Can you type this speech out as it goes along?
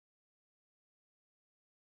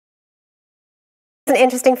an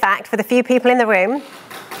interesting fact for the few people in the room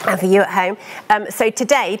and for you at home. So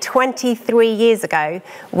today, 23 years ago,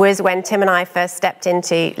 was when Tim and I first stepped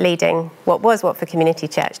into leading what was Watford Community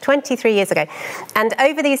Church, 23 years ago. And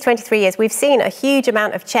over these 23 years, we've seen a huge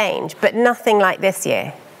amount of change, but nothing like this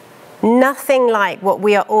year. Nothing like what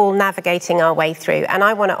we are all navigating our way through. And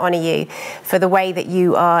I want to honour you for the way that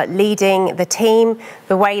you are leading the team,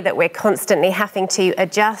 the way that we're constantly having to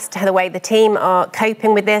adjust, the way the team are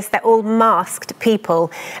coping with this. They're all masked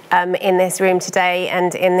people in this room today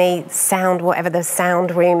and in the sound, whatever the sound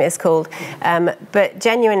room is called. But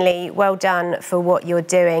genuinely, well done for what you're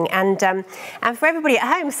doing. And for everybody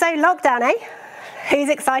at home, so lockdown, eh? Who's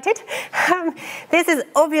excited? This is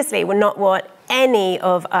obviously not what any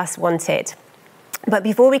of us wanted. But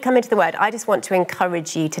before we come into the word, I just want to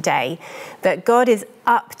encourage you today that God is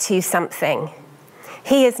up to something.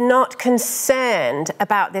 He is not concerned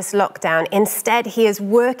about this lockdown. Instead, he is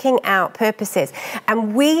working out purposes.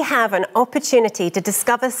 And we have an opportunity to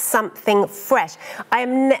discover something fresh. I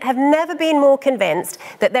have never been more convinced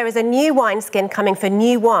that there is a new wineskin coming for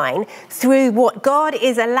new wine through what God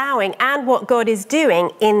is allowing and what God is doing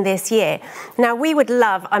in this year. Now, we would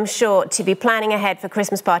love, I'm sure, to be planning ahead for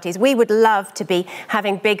Christmas parties. We would love to be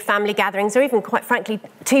having big family gatherings or even, quite frankly,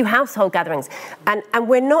 2 household gatherings. And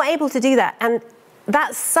we're not able to do that. And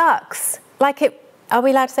that sucks. Are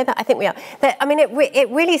we allowed to say that? I think we are. It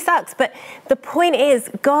really sucks. But the point is,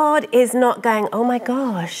 God is not going, oh my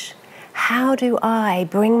gosh, how do I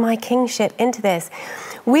bring my kingship into this?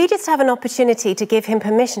 We just have an opportunity to give him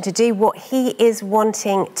permission to do what he is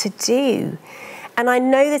wanting to do. And I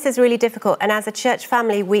know this is really difficult. And as a church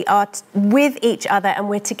family, we are with each other and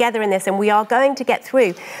we're together in this and we are going to get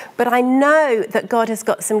through. But I know that God has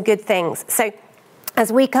got some good things. So as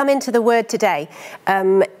we come into the word today,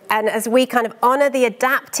 and as we kind of honour the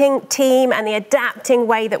adapting team and the adapting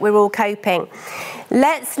way that we're all coping,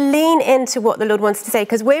 let's lean into what the Lord wants to say,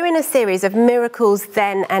 because we're in a series of miracles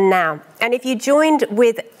then and now. And if you joined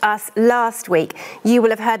with us last week, you will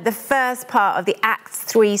have heard the first part of the Acts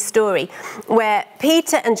 3 story, where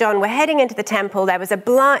Peter and John were heading into the temple. There was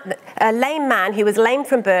a lame man who was lame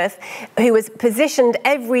from birth, who was positioned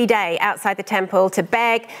every day outside the temple to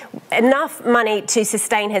beg enough money to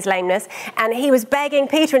sustain his lameness. And he was begging.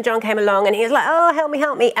 Peter and John came along and he was like, oh, help me,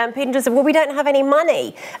 help me. And Peter and John said, well, we don't have any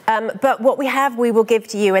money, but what we have, we will give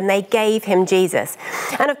to you. And they gave him Jesus.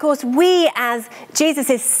 And of course, we as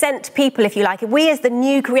Jesus' sent people, if you like, we as the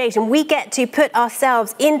new creation, we get to put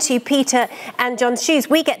ourselves into Peter and John's shoes.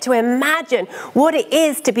 We get to imagine what it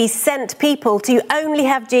is to be sent people, to only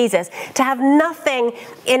have Jesus, to have nothing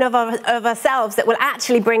in of ourselves that will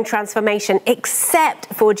actually bring transformation except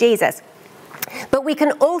for Jesus. But we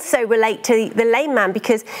can also relate to the lame man,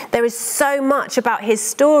 because there is so much about his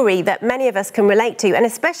story that many of us can relate to. And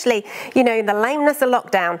especially, the lameness of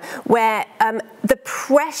lockdown, where the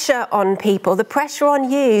pressure on people, the pressure on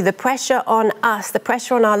you, the pressure on us, the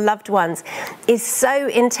pressure on our loved ones is so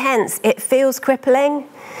intense. It feels crippling.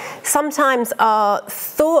 Sometimes our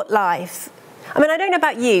thought life, I don't know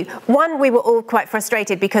about you. One, we were all quite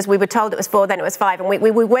frustrated because we were told it was 4, then it was 5, and we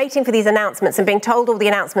were waiting for these announcements and being told all the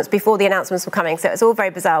announcements before the announcements were coming. So it was all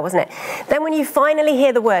very bizarre, wasn't it? Then when you finally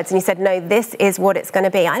hear the words and you said, no, this is what it's going to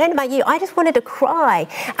be. I don't know about you. I just wanted to cry.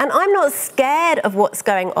 And I'm not scared of what's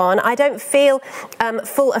going on. I don't feel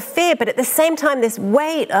full of fear. But at the same time, this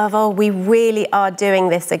weight of, oh, we really are doing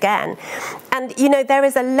this again. And, there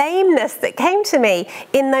is a lameness that came to me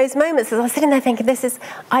in those moments as I was sitting there thinking,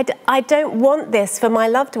 I don't want this for my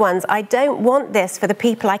loved ones. I don't want this for the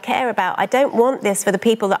people I care about. I don't want this for the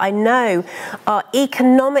people that I know are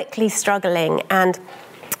economically struggling and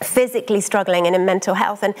physically struggling and in mental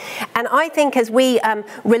health. And I think as we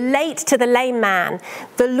relate to the lame man,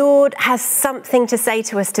 the Lord has something to say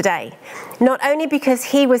to us today. Not only because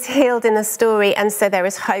he was healed in the story and so there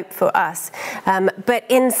is hope for us, but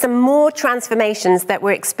in some more transformations that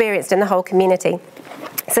were experienced in the whole community.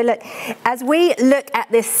 So look, as we look at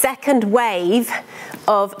this second wave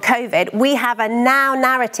of COVID, we have a now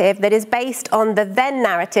narrative that is based on the then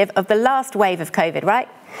narrative of the last wave of COVID, right?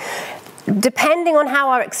 Depending on how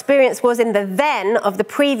our experience was in the then of the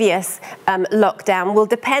previous lockdown will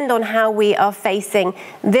depend on how we are facing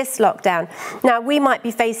this lockdown. Now, we might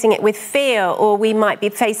be facing it with fear, or we might be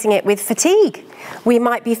facing it with fatigue. We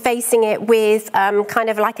might be facing it with kind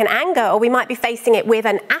of like an anger, or we might be facing it with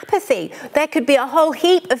an apathy. There could be a whole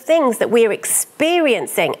heap of things that we're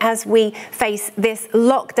experiencing as we face this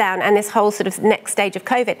lockdown and this whole sort of next stage of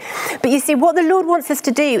COVID. But you see, what the Lord wants us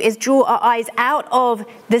to do is draw our eyes out of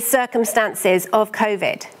the circumstances of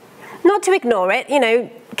COVID. Not to ignore it,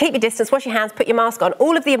 keep your distance, wash your hands, put your mask on,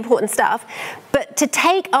 all of the important stuff. But to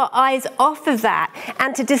take our eyes off of that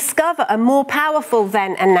and to discover a more powerful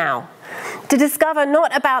then and now. To discover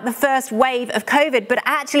not about the first wave of COVID, but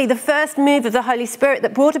actually the first move of the Holy Spirit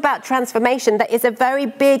that brought about transformation, that is a very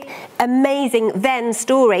big, amazing then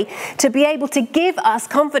story, to be able to give us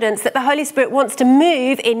confidence that the Holy Spirit wants to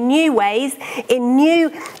move in new ways, in new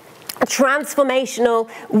transformational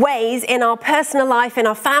ways in our personal life, in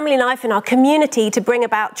our family life, in our community, to bring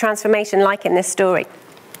about transformation like in this story.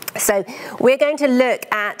 So we're going to look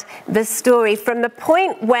at the story from the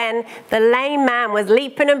point when the lame man was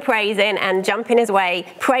leaping and praising and jumping his way,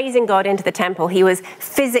 praising God into the temple. He was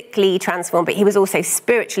physically transformed, but he was also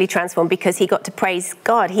spiritually transformed because he got to praise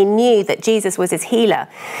God. He knew that Jesus was his healer.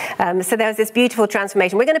 So there was this beautiful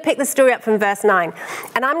transformation. We're going to pick the story up from verse 9.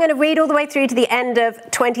 And I'm going to read all the way through to the end of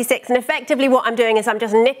 26. And effectively what I'm doing is I'm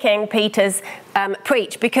just nicking Peter's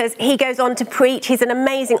preach, because he goes on to preach. He's an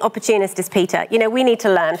amazing opportunist, is Peter. You know, we need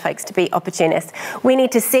to learn, folks, to be opportunists. We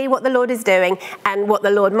need to see what the Lord is doing and what the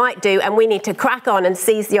Lord might do, and we need to crack on and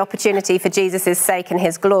seize the opportunity for Jesus' sake and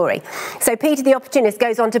his glory. So Peter the opportunist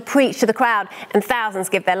goes on to preach to the crowd, and thousands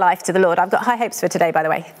give their life to the Lord. I've got high hopes for today, by the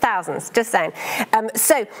way. Thousands, just saying.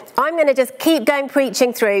 So I'm going to just keep going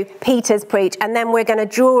preaching through Peter's preach, and then we're going to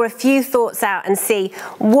draw a few thoughts out and see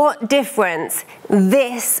what difference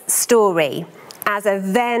this story as a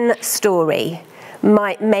then story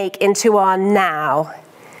might make into our now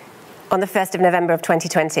on the 1st of November of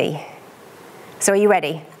 2020. So are you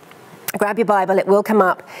ready? Grab your Bible, it will come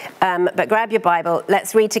up, but grab your Bible.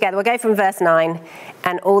 Let's read together. We'll go from verse 9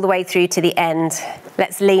 and all the way through to the end.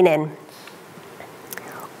 Let's lean in.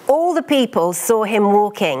 All the people saw him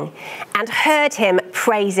walking and heard him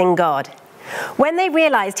praising God. When they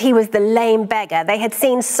realized he was the lame beggar they had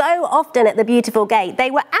seen so often at the beautiful gate,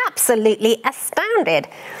 they were absolutely astounded.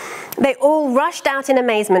 They all rushed out in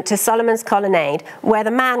amazement to Solomon's colonnade, where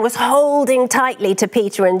the man was holding tightly to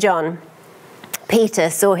Peter and John. Peter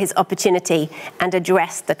saw his opportunity and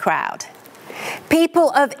addressed the crowd. People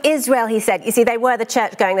of Israel, he said. You see, they were the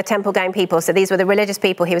church-going, the temple-going people, so these were the religious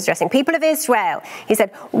people he was addressing. People of Israel, he said,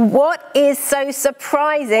 what is so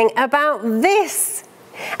surprising about this?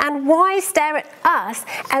 And why stare at us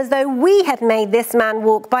as though we had made this man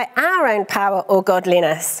walk by our own power or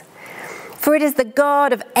godliness? For it is the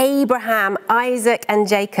God of Abraham, Isaac, and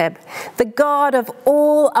Jacob, the God of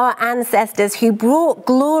all our ancestors, who brought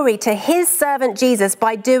glory to his servant Jesus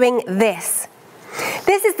by doing this.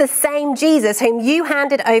 This is the same Jesus whom you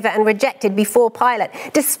handed over and rejected before Pilate,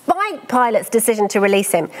 despite Pilate's decision to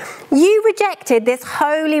release him. You rejected this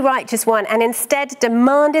holy, righteous one and instead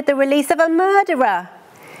demanded the release of a murderer.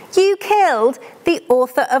 You killed the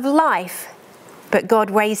author of life, but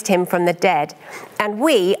God raised him from the dead, and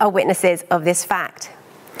we are witnesses of this fact.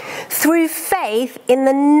 Through faith in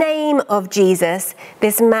the name of Jesus,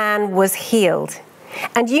 this man was healed.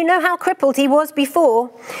 And you know how crippled he was before.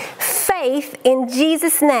 Faith in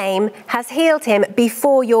Jesus' name has healed him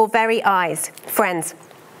before your very eyes. Friends,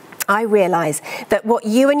 I realize that what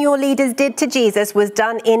you and your leaders did to Jesus was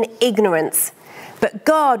done in ignorance. But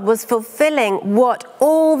God was fulfilling what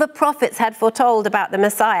all the prophets had foretold about the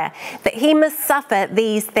Messiah, that he must suffer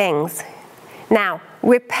these things. Now,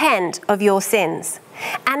 repent of your sins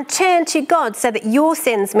and turn to God so that your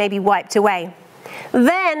sins may be wiped away.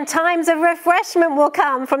 Then times of refreshment will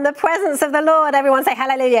come from the presence of the Lord. Everyone say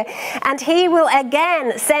hallelujah. And he will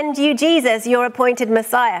again send you Jesus, your appointed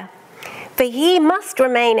Messiah. For he must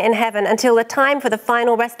remain in heaven until the time for the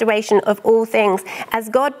final restoration of all things, as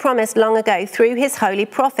God promised long ago through his holy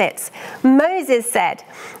prophets. Moses said,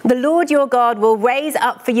 the Lord your God will raise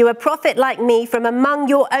up for you a prophet like me from among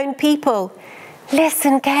your own people.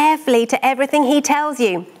 Listen carefully to everything he tells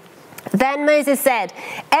you. Then Moses said,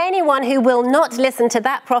 anyone who will not listen to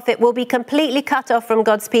that prophet will be completely cut off from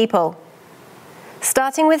God's people.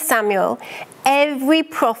 Starting with Samuel, every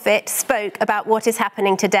prophet spoke about what is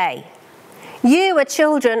happening today. You are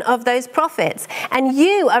children of those prophets, and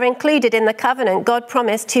you are included in the covenant God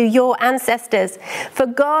promised to your ancestors. For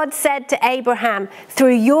God said to Abraham,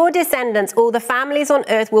 through your descendants, all the families on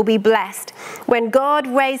earth will be blessed. When God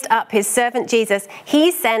raised up his servant Jesus,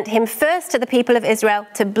 he sent him first to the people of Israel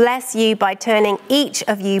to bless you by turning each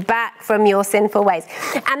of you back from your sinful ways.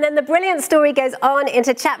 And then the brilliant story goes on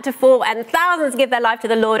into chapter 4, and thousands give their life to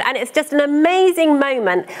the Lord. And it's just an amazing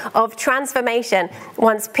moment of transformation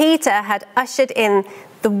once Peter had ushered in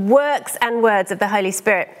the works and words of the Holy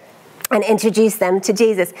Spirit and introduced them to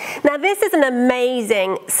Jesus. Now, this is an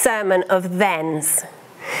amazing sermon of thens.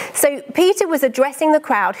 So Peter was addressing the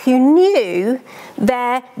crowd who knew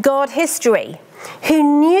their God history.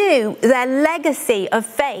 who knew their legacy of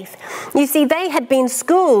faith. You see, they had been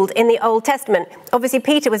schooled in the Old Testament. Obviously,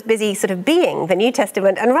 Peter was busy sort of being the New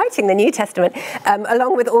Testament and writing the New Testament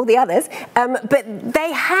along with all the others. But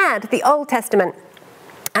they had the Old Testament.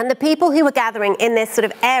 And the people who were gathering in this sort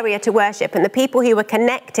of area to worship and the people who were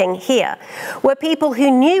connecting here were people who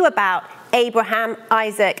knew about Abraham,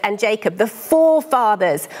 Isaac, and Jacob, the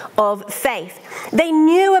forefathers of faith. They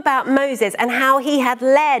knew about Moses and how he had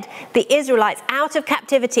led the Israelites out of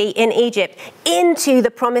captivity in Egypt into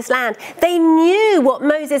the promised land. They knew what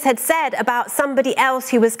Moses had said about somebody else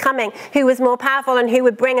who was coming, who was more powerful and who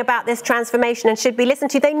would bring about this transformation and should be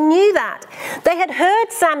listened to. They knew that. They had heard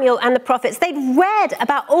Samuel and the prophets. They'd read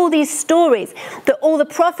about all these stories that all the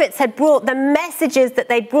prophets had brought, the messages that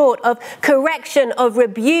they brought of correction, of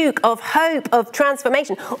rebuke, of hope, of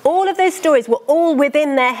transformation. All of those stories were all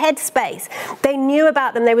within their headspace. They knew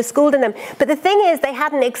about them, they were schooled in them. But the thing is, they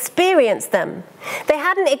hadn't experienced them. They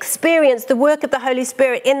hadn't experienced the work of the Holy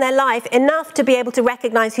Spirit in their life enough to be able to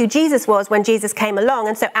recognize who Jesus was when Jesus came along.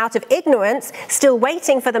 And so out of ignorance, still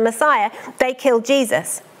waiting for the Messiah, they killed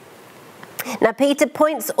Jesus. Now, Peter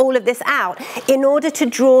points all of this out in order to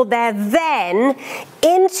draw their then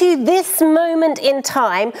into this moment in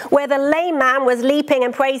time where the lame man was leaping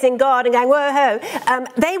and praising God and going, whoa, ho.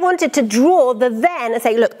 They wanted to draw the then and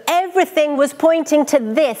say, look, everything was pointing to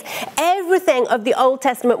this. Everything of the Old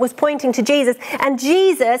Testament was pointing to Jesus. And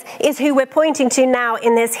Jesus is who we're pointing to now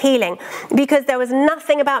in this healing. Because there was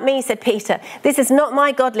nothing about me, said Peter. This is not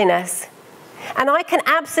my godliness. And I can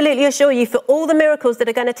absolutely assure you, for all the miracles that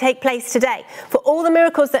are going to take place today, for all the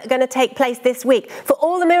miracles that are going to take place this week, for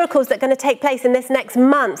all the miracles that are going to take place in this next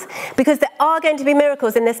month, because there are going to be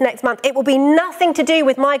miracles in this next month, it will be nothing to do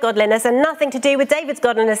with my godliness and nothing to do with David's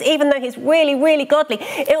godliness, even though he's really, really godly.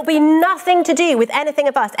 It will be nothing to do with anything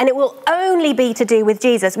of us, and it will only be to do with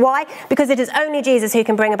Jesus. Why? Because it is only Jesus who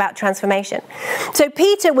can bring about transformation. So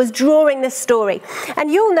Peter was drawing this story,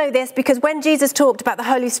 and you'll know this because when Jesus talked about the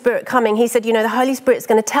Holy Spirit coming, he said, you know, the Holy Spirit's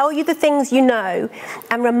going to tell you the things you know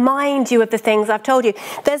and remind you of the things I've told you.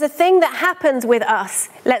 There's a thing that happens with us,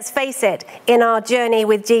 let's face it, in our journey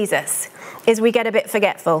with Jesus, is we get a bit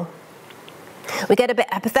forgetful. We get a bit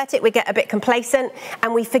apathetic, we get a bit complacent,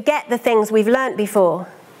 and we forget the things we've learnt before.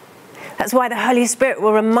 That's why the Holy Spirit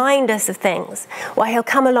will remind us of things, why he'll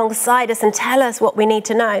come alongside us and tell us what we need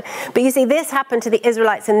to know. But you see, this happened to the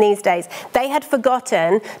Israelites in these days. They had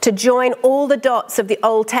forgotten to join all the dots of the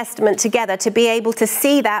Old Testament together to be able to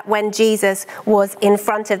see that when Jesus was in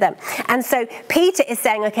front of them. And so Peter is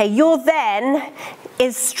saying, okay, your then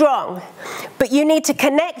is strong, but you need to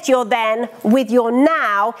connect your then with your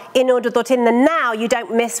now in order that in the now you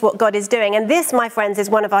don't miss what God is doing. And this, my friends, is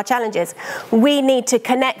one of our challenges. We need to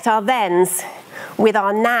connect our thens with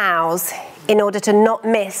our nows in order to not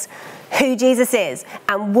miss who Jesus is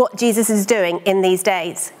and what Jesus is doing in these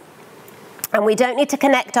days. And we don't need to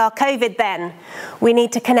connect our COVID then. We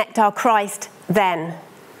need to connect our Christ then.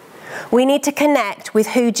 We need to connect with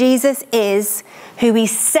who Jesus is, who he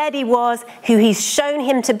said he was, who he's shown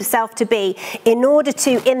himself to be, in order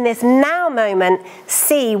to, in this now moment,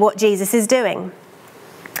 see what Jesus is doing.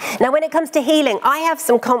 Now, when it comes to healing, I have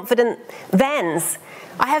some confident thens.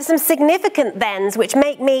 I have some significant thens which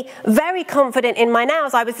make me very confident in my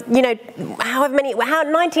nows. I was,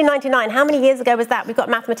 1999, how many years ago was that? We've got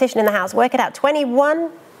a mathematician in the house. Work it out.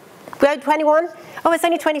 21? 21? Oh, it's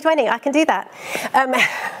only 2020. I can do that.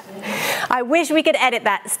 I wish we could edit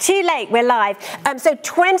that. It's too late. We're live. So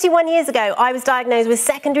 21 years ago, I was diagnosed with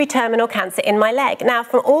secondary terminal cancer in my leg. Now,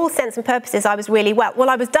 for all intents and purposes, I was really well. Well,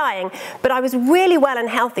 I was dying, but I was really well and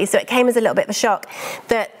healthy, so it came as a little bit of a shock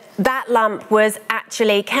that lump was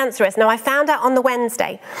actually cancerous. Now, I found out on the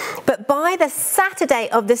Wednesday, but by the Saturday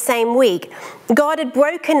of the same week, God had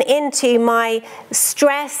broken into my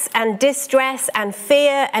stress and distress and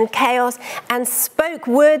fear and chaos and spoke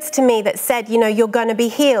words to me that said, you're going to be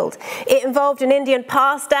healed. It involved an Indian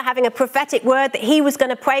pastor having a prophetic word that he was going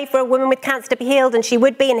to pray for a woman with cancer to be healed, and she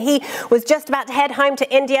would be, and he was just about to head home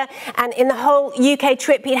to India, and in the whole UK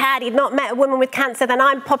trip he'd not met a woman with cancer. Then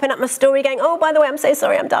I'm popping up my story going, oh, by the way, I'm so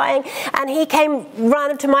sorry, I'm dying. And he came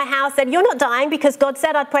round to my house, said, you're not dying because God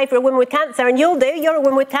said I'd pray for a woman with cancer, and you'll do. You're a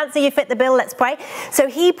woman with cancer, you fit the bill, let's pray. So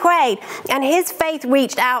he prayed, and his faith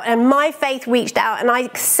reached out, and my faith reached out, and I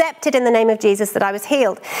accepted in the name of Jesus that I was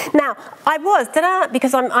healed. Now, I was,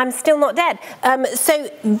 because I'm still not dead. So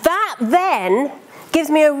that then gives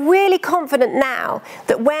me a really confident now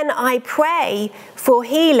that when I pray for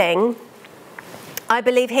healing, I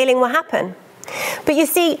believe healing will happen. But you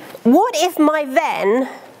see, what if my then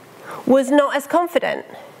was not as confident?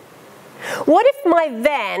 What if my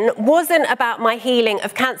then wasn't about my healing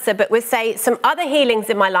of cancer, but was, say, some other healings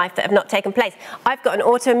in my life that have not taken place? I've got an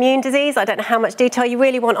autoimmune disease. I don't know how much detail you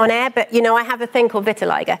really want on air, but, you know, I have a thing called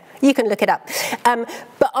vitiligo. You can look it up.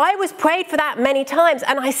 But I was prayed for that many times,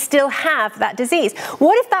 and I still have that disease.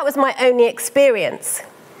 What if that was my only experience?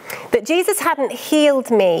 That Jesus hadn't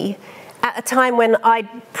healed me at a time when I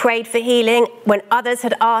prayed for healing, when others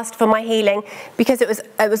had asked for my healing, because it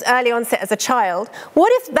was early onset as a child.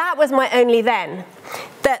 What if that was my only then?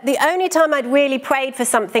 That the only time I'd really prayed for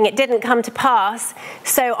something, it didn't come to pass,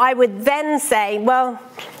 so I would then say, well,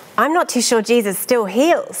 I'm not too sure Jesus still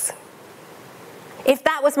heals. If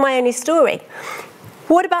that was my only story.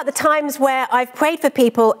 What about the times where I've prayed for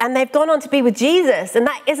people and they've gone on to be with Jesus, and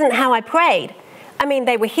that isn't how I prayed? I mean,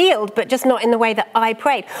 they were healed, but just not in the way that I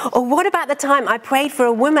prayed. Or what about the time I prayed for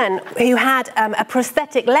a woman who had a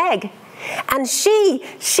prosthetic leg? And she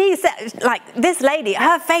said, like, this lady,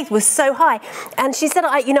 her faith was so high. And she said,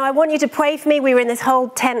 I want you to pray for me. We were in this whole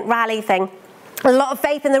tent rally thing. A lot of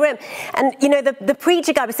faith in the room. And, you know, the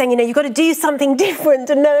preacher guy was saying, you've got to do something different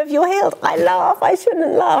to know if you're healed. I laugh. I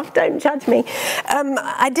shouldn't laugh. Don't judge me.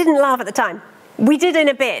 I didn't laugh at the time. We did in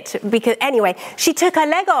a bit, because anyway, she took her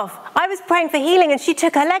leg off. I was praying for healing and she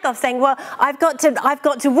took her leg off, saying, well, I've got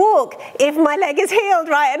to walk if my leg is healed,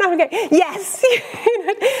 right? And I'm going, yes.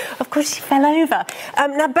 Of course, she fell over.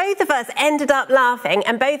 Now, both of us ended up laughing,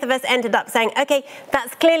 and both of us ended up saying, okay,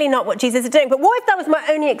 that's clearly not what Jesus is doing. But what if that was my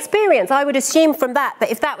only experience? I would assume from that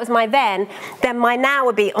if that was my then my now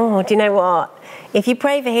would be, oh, do you know what? If you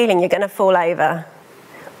pray for healing, you're going to fall over,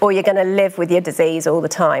 or you're going to live with your disease all the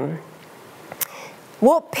time.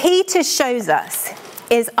 What Peter shows us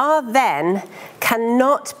is our then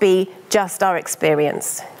cannot be just our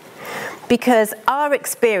experience. Because our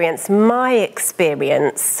experience, my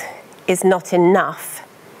experience, is not enough.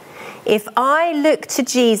 If I look to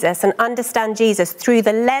Jesus and understand Jesus through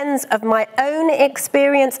the lens of my own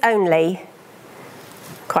experience only,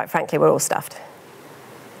 quite frankly, we're all stuffed.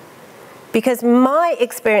 Because my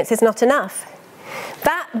experience is not enough.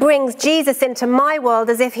 That brings Jesus into my world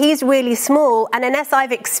as if he's really small, and unless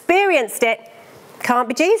I've experienced it, can't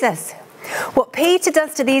be Jesus. What Peter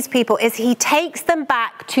does to these people is he takes them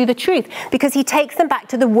back to the truth, because he takes them back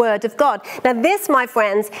to the Word of God. Now this, my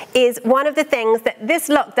friends, is one of the things that this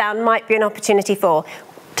lockdown might be an opportunity for,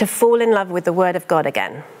 to fall in love with the Word of God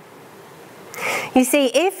again. You see,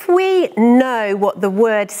 if we know what the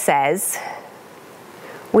Word says,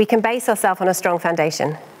 we can base ourselves on a strong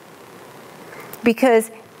foundation. Because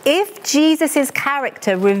if Jesus'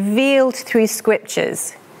 character revealed through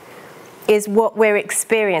scriptures is what we're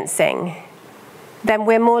experiencing, then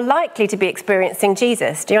we're more likely to be experiencing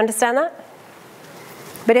Jesus. Do you understand that?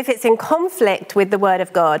 But if it's in conflict with the Word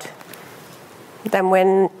of God, then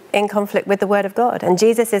we're in conflict with the Word of God. And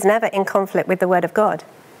Jesus is never in conflict with the Word of God.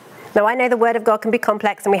 Now, I know the Word of God can be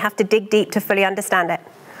complex and we have to dig deep to fully understand it.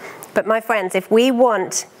 But my friends, if we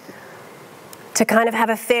want to kind of have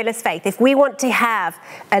a fearless faith, if we want to have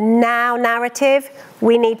a now narrative,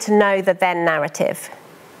 we need to know the then narrative.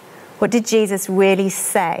 What did Jesus really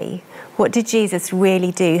say? What did Jesus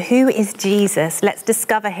really do? Who is Jesus? Let's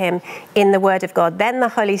discover him in the Word of God. Then the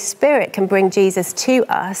Holy Spirit can bring Jesus to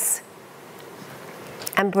us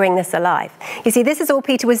and bring this alive. You see, this is all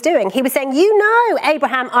Peter was doing. He was saying, you know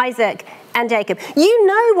Abraham, Isaac, and Jacob. You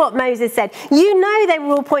know what Moses said. You know they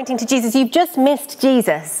were all pointing to Jesus. You've just missed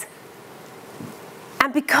Jesus.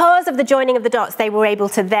 And because of the joining of the dots, they were able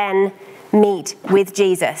to then meet with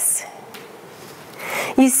Jesus.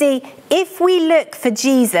 You see, if we look for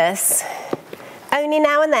Jesus only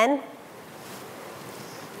now and then,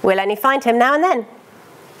 we'll only find him now and then.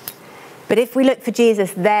 But if we look for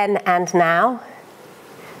Jesus then and now,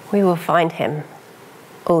 we will find him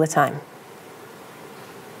all the time.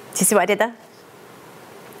 Do you see what I did there?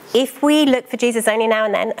 If we look for Jesus only now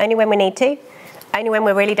and then, only when we need to, only when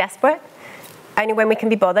we're really desperate, only when we can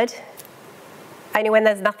be bothered, only when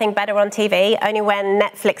there's nothing better on TV, only when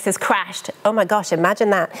Netflix has crashed. Oh my gosh, imagine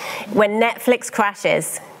that. When Netflix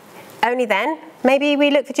crashes, only then, maybe we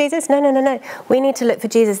look for Jesus? No. We need to look for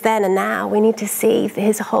Jesus then and now. We need to see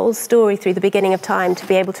his whole story through the beginning of time to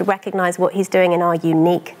be able to recognize what he's doing in our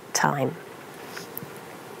unique time.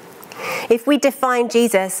 If we define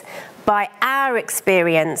Jesus by our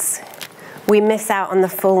experience, we miss out on the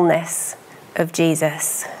fullness of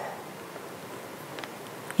Jesus.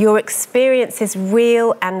 Your experience is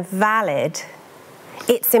real and valid.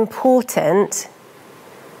 It's important,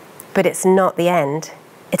 but it's not the end.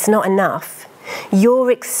 It's not enough. Your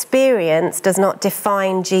experience does not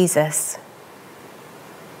define Jesus.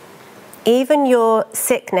 Even your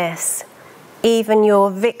sickness, even your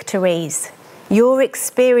victories, Your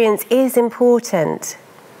experience is important,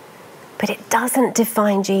 but it doesn't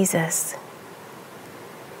define Jesus.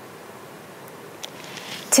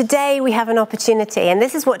 Today we have an opportunity, and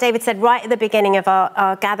this is what David said right at the beginning of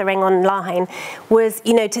our gathering online, was,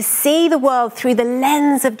 to see the world through the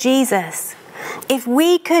lens of Jesus. If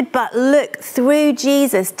we could but look through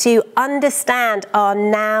Jesus to understand our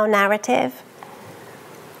now narrative,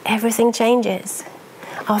 everything changes.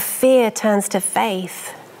 Our fear turns to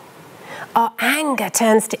faith. Our anger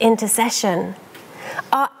turns to intercession.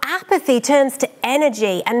 Our apathy turns to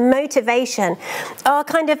energy and motivation. Our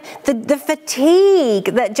kind of the fatigue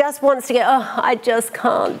that just wants to go, I just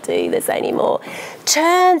can't do this anymore,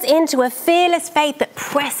 turns into a fearless faith that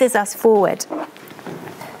presses us forward.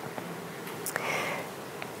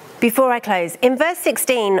 Before I close, in verse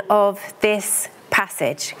 16 of this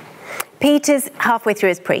passage, Peter's halfway through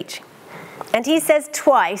his preach. And he says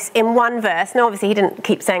twice in one verse, now obviously he didn't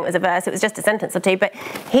keep saying it was a verse, it was just a sentence or two, but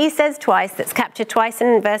he says twice, that's captured twice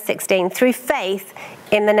in verse 16, through faith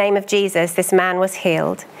in the name of Jesus, this man was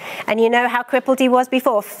healed. And you know how crippled he was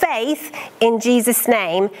before. Faith in Jesus'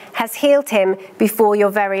 name has healed him before your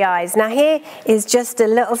very eyes. Now here is just a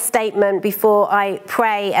little statement before I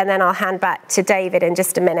pray, and then I'll hand back to David in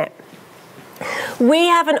just a minute. We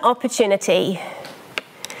have an opportunity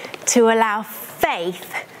to allow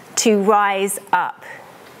faith to rise up.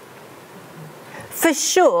 For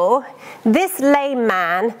sure, this lame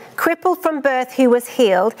man, crippled from birth, who was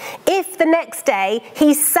healed, if the next day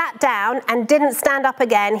he sat down and didn't stand up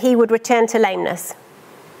again, he would return to lameness.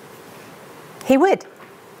 He would.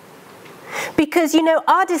 Because,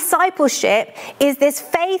 our discipleship is this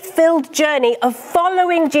faith-filled journey of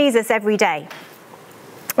following Jesus every day.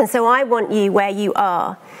 And so I want you, where you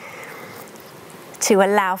are, to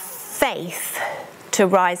allow faith to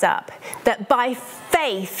rise up. That by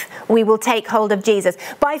faith we will take hold of Jesus.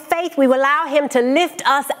 By faith we will allow him to lift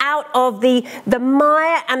us out of the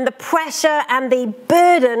mire and the pressure and the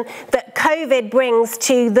burden that COVID brings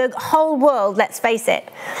to the whole world, let's face it.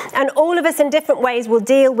 And all of us in different ways will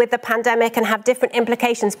deal with the pandemic and have different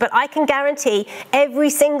implications, but I can guarantee every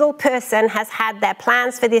single person has had their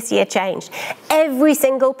plans for this year changed. Every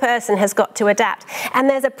single person has got to adapt. And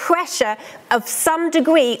there's a pressure of some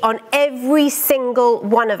degree on every single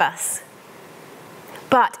one of us.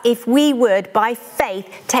 But if we would, by faith,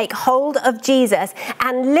 take hold of Jesus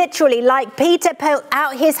and literally, like Peter put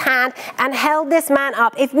out his hand and held this man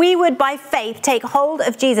up, if we would, by faith, take hold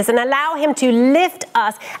of Jesus and allow him to lift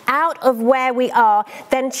us out of where we are,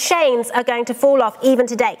 then chains are going to fall off even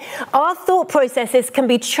today. Our thought processes can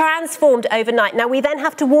be transformed overnight. Now, we then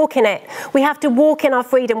have to walk in it. We have to walk in our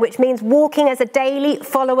freedom, which means walking as a daily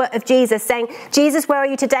follower of Jesus, saying, Jesus, where are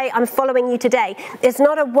you today? I'm following you today. It's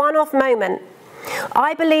not a one-off moment.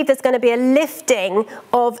 I believe there's going to be a lifting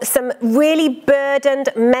of some really burdened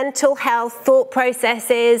mental health thought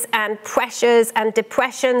processes and pressures and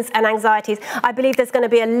depressions and anxieties. I believe there's going to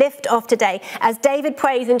be a lift off today as David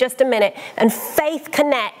prays in just a minute, and faith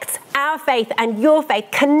connects, our faith and your faith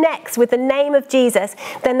connects with the name of Jesus.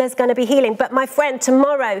 Then there's going to be healing. But my friend,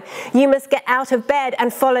 tomorrow you must get out of bed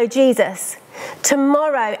and follow Jesus.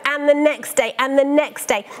 Tomorrow and the next day and the next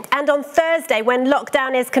day. And on Thursday, when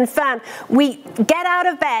lockdown is confirmed, we get out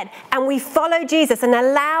of bed and we follow Jesus and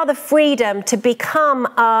allow the freedom to become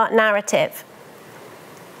our narrative.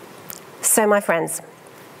 So, my friends,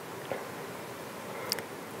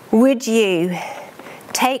 would you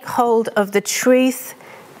take hold of the truth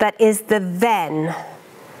that is the then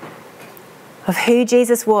of who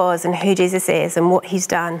Jesus was and who Jesus is and what he's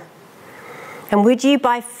done? And would you,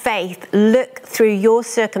 by faith, look through your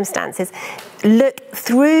circumstances, look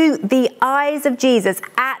through the eyes of Jesus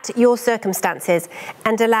at your circumstances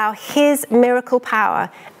and allow his miracle power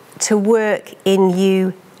to work in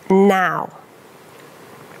you now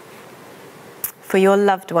for your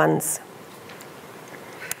loved ones,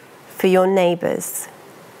 for your neighbours,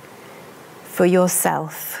 for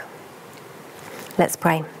yourself? Let's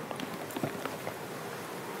pray.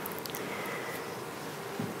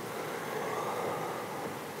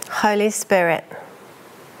 Holy Spirit,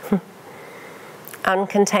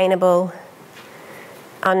 uncontainable,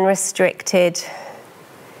 unrestricted,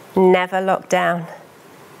 never locked down.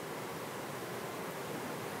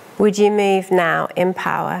 Would you move now in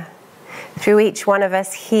power through each one of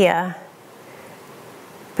us here,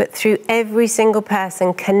 but through every single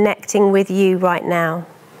person connecting with you right now?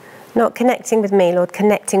 Not connecting with me, Lord,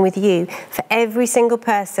 connecting with you. For every single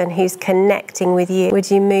person who's connecting with you,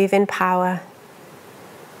 would you move in power?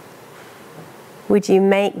 Would you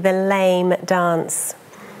make the lame dance?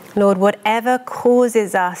 Lord, whatever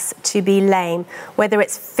causes us to be lame, whether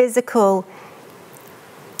it's physical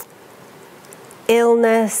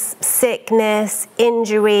illness, sickness,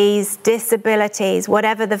 injuries, disabilities,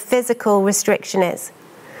 whatever the physical restriction is.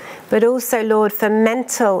 But also, Lord, for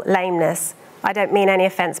mental lameness. I don't mean any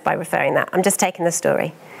offence by referring that. I'm just taking the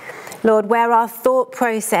story. Lord, where our thought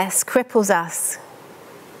process cripples us,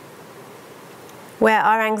 where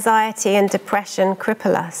our anxiety and depression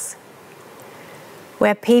cripple us,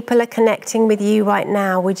 where people are connecting with you right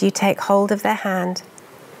now, would you take hold of their hand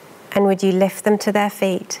and would you lift them to their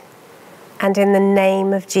feet? And in the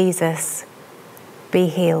name of Jesus, be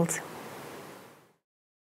healed.